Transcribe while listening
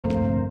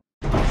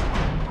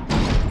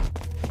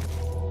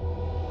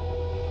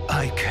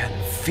I can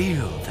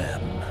feel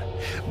them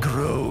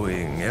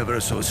growing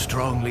ever so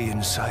strongly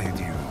inside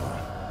you.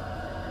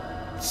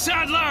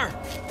 Sadler!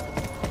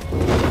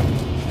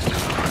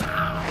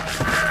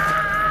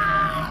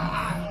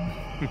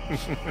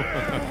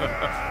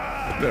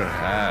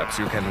 Perhaps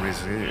you can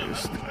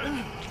resist,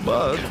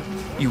 but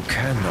you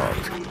cannot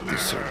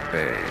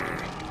disobey.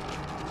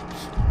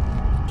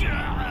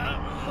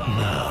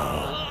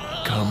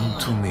 Now, come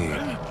to me,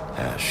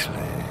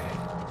 Ashley.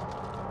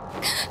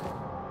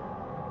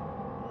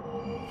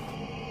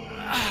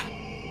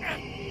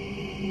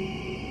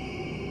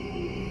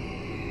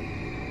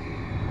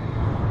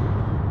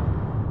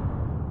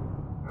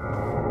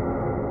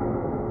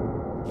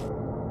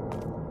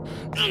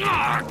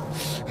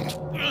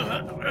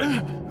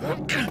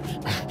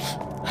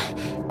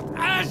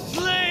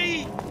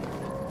 Ashley!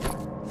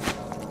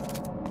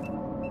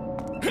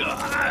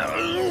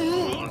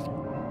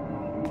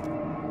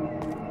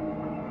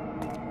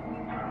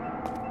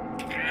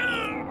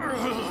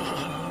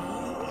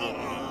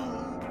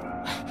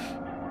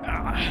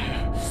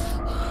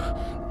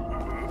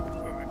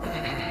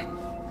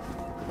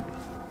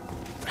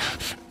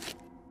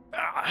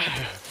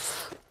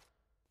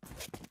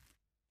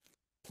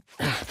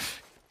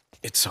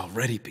 It's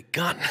already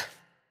begun.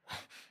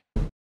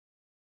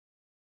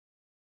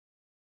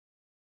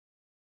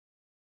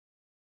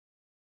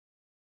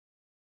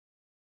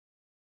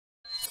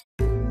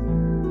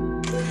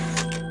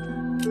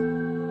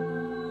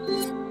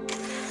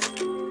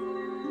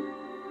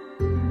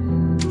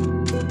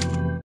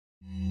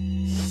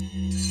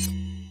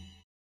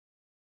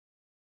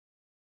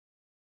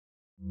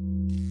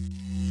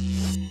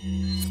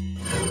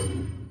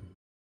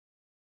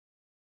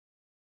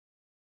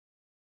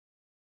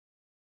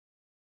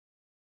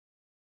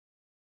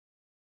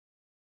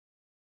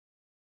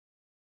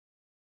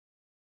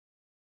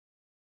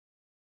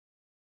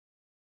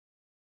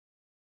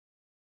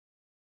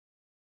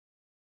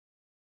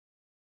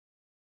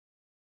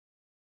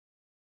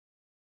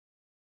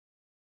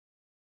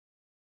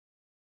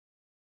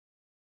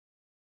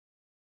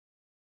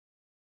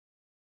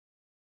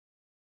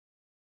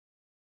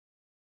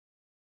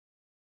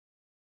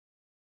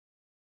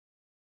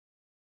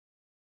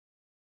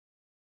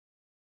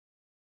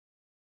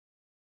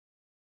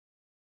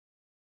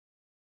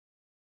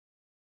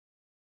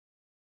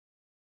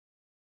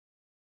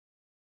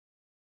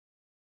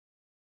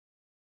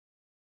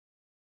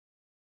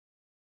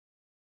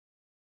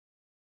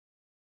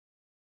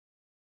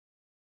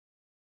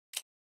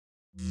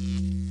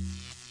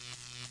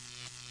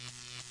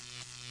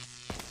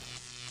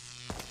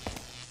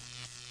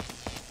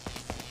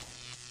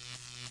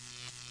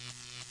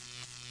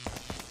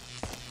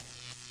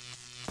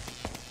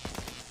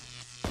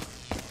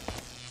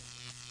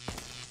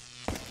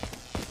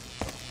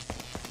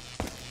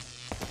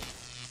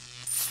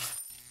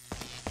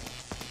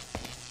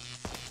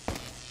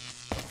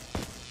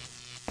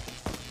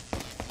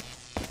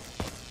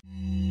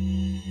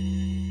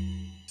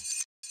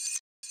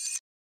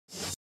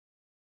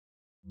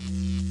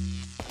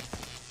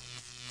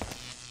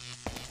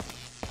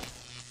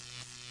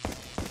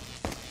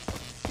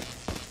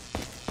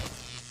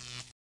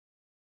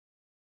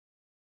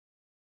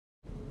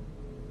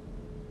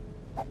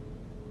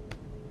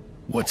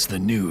 What's the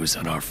news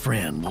on our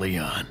friend,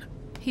 Leon?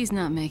 He's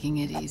not making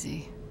it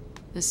easy.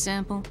 The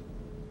sample?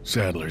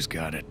 Sadler's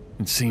got it.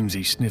 It seems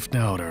he sniffed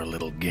out our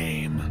little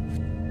game.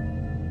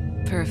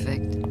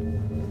 Perfect.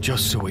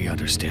 Just so we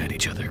understand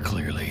each other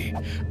clearly,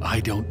 I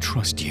don't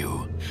trust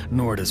you,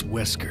 nor does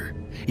Wesker.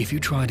 If you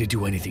try to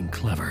do anything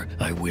clever,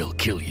 I will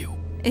kill you.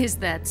 Is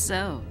that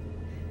so?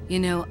 You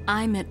know,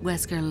 I met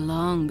Wesker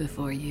long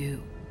before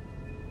you.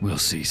 We'll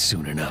see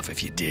soon enough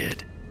if you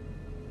did.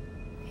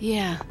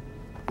 Yeah,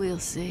 we'll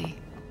see.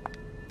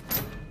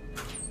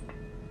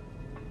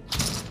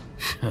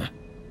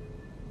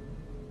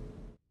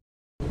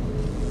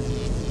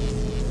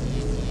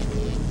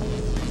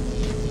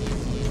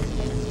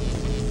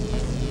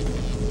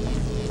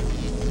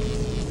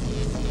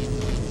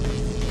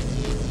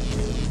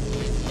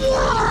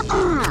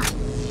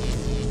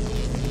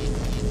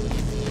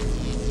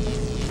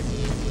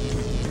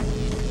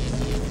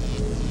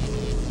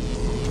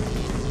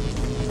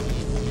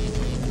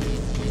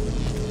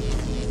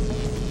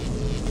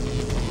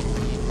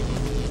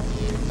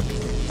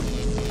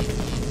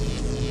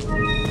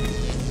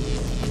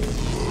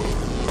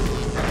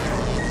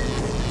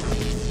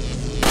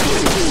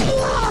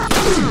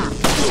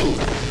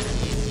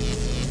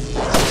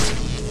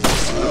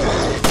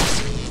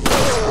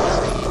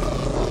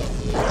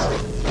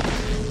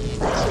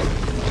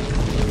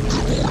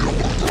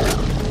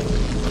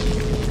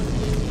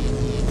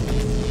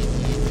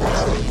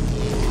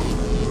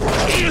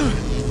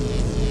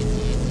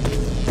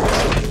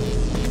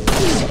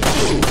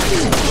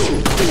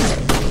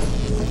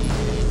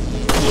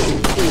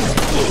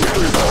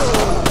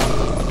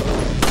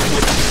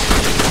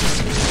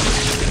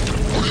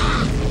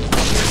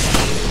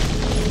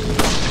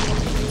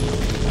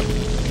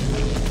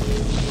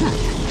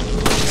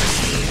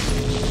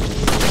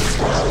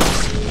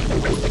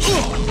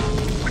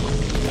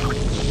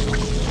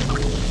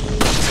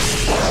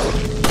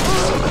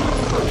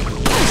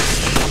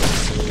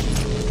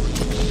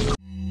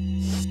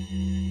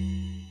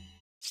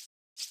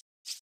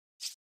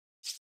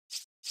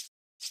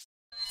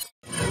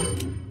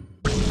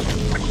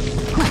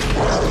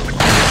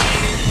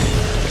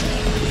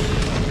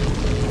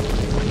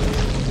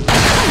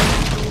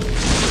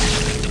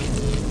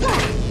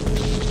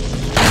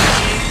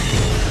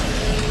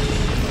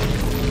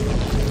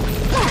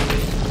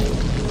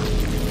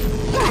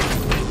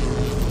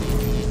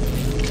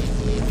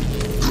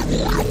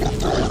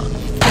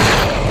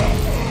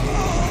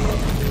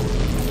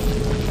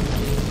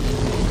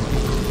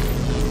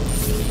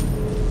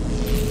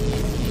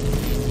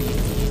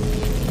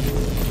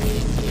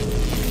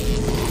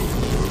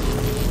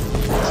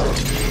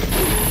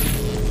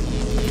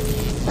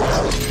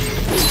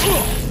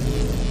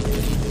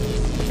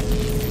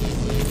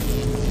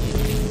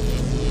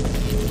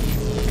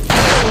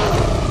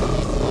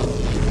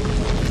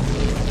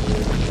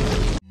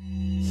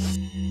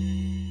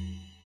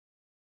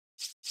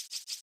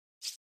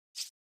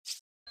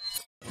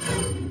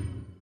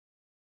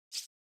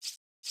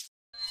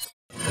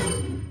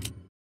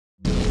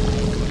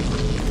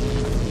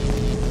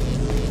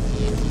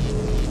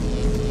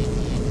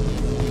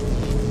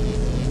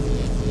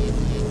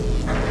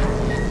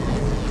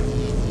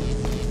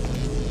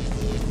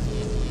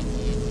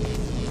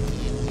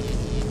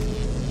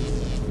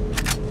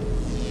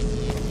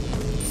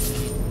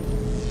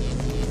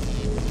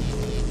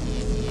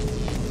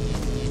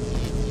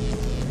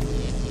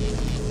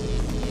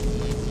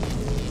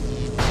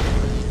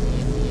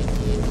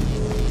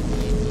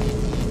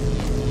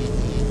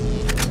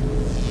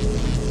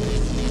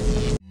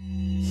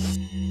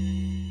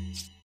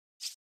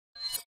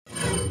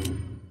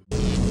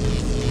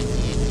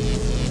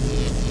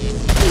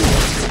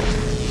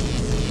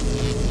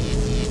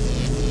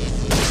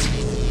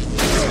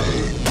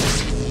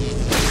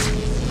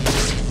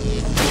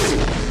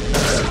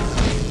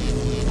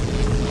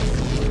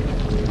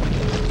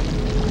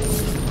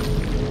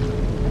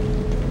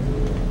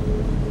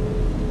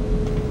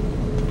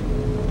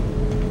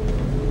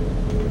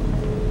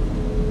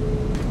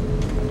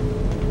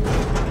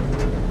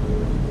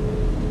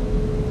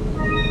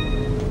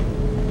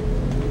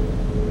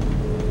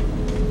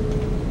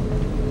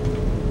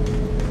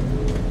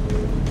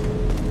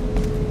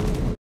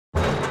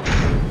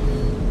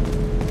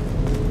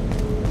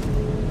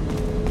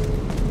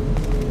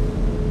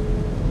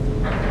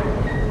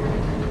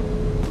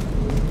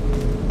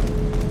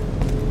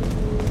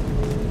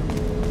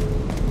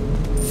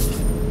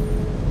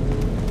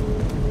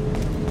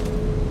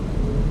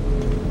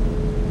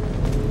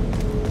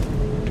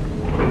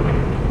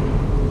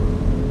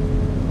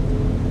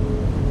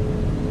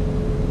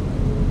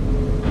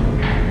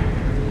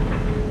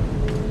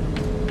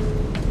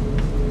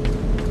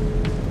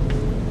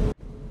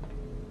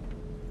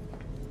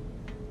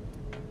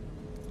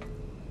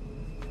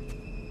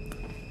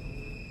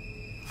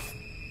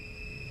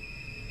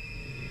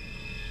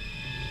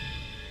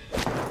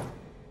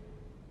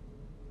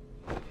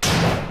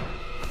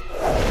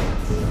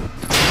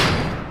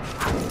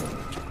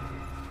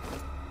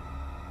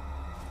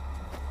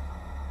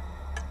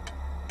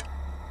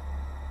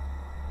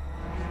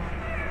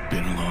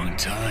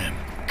 time,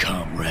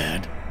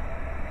 comrade.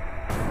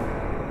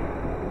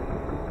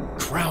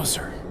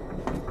 Krauser.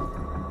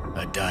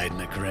 I died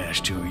in a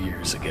crash 2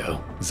 years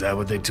ago. Is that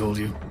what they told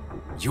you?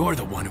 You're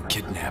the one who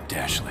kidnapped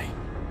Ashley.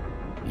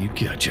 You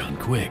catch on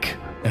quick,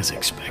 as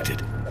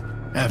expected.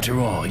 After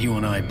all, you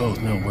and I both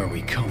know where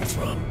we come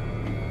from.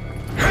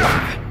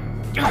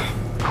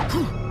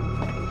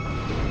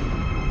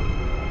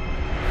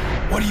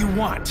 What do you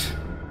want?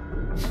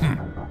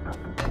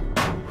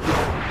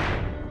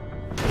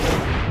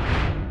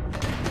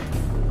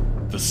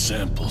 The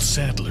sample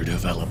Sadler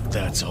developed,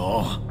 that's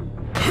all.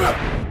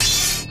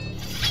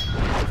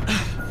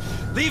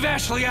 Leave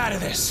Ashley out of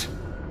this!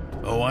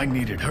 Oh, I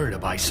needed her to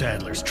buy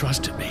Sadler's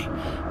trust in me.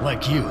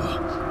 Like you,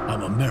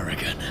 I'm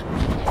American.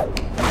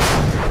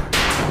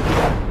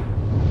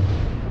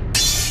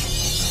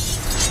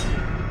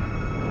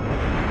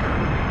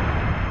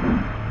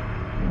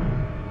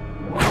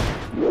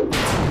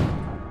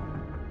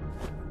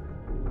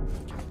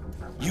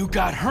 You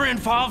got her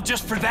involved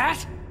just for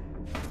that?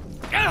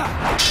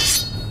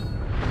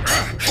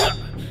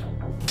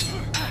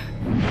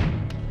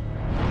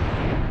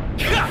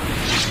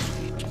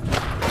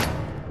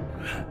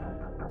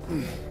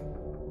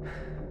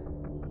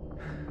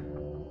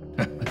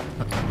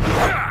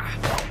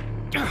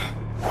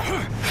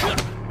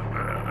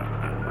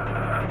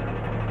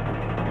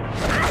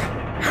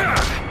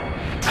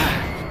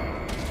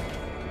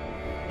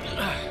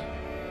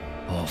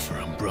 All for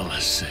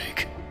Umbrella's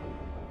sake.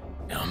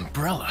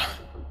 Umbrella?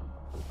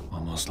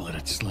 Almost let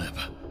it slip.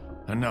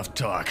 Enough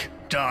talk.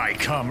 Die,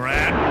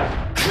 comrade!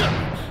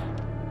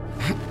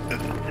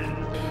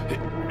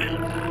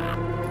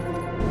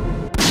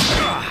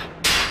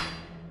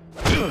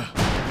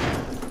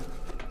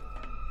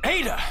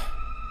 Ada!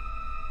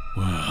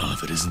 Well,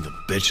 if it isn't the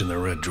bitch in the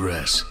red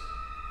dress.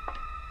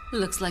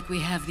 Looks like we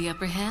have the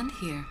upper hand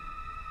here.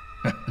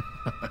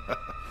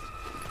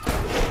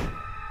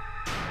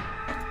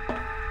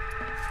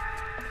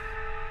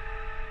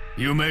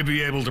 You may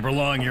be able to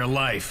prolong your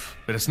life,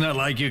 but it's not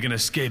like you can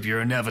escape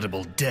your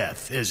inevitable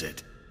death, is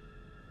it?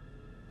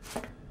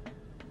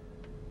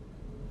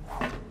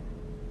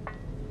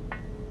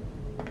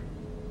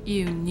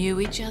 You knew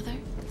each other?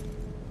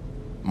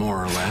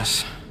 More or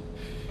less.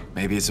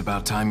 Maybe it's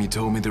about time you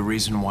told me the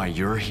reason why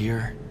you're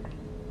here.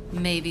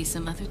 Maybe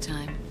some other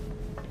time.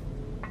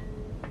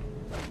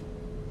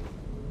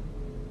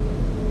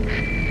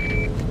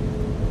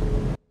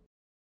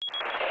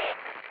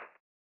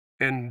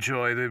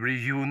 Enjoy the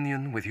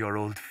reunion with your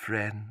old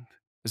friend?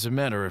 As a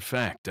matter of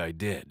fact, I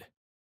did.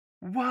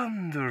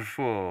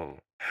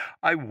 Wonderful.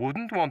 I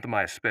wouldn't want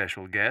my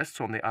special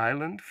guests on the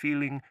island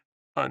feeling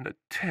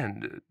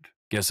unattended.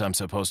 Guess I'm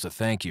supposed to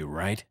thank you,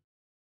 right?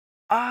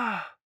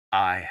 Ah,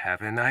 I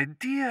have an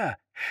idea.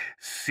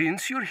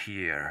 Since you're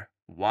here,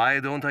 why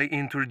don't I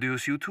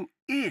introduce you to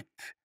it?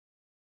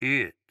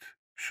 It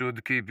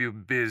should keep you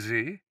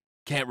busy.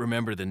 Can't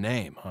remember the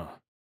name, huh?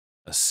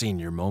 A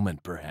senior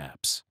moment,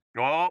 perhaps.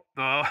 Oh.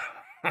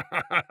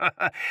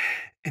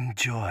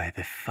 Enjoy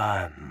the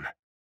fun.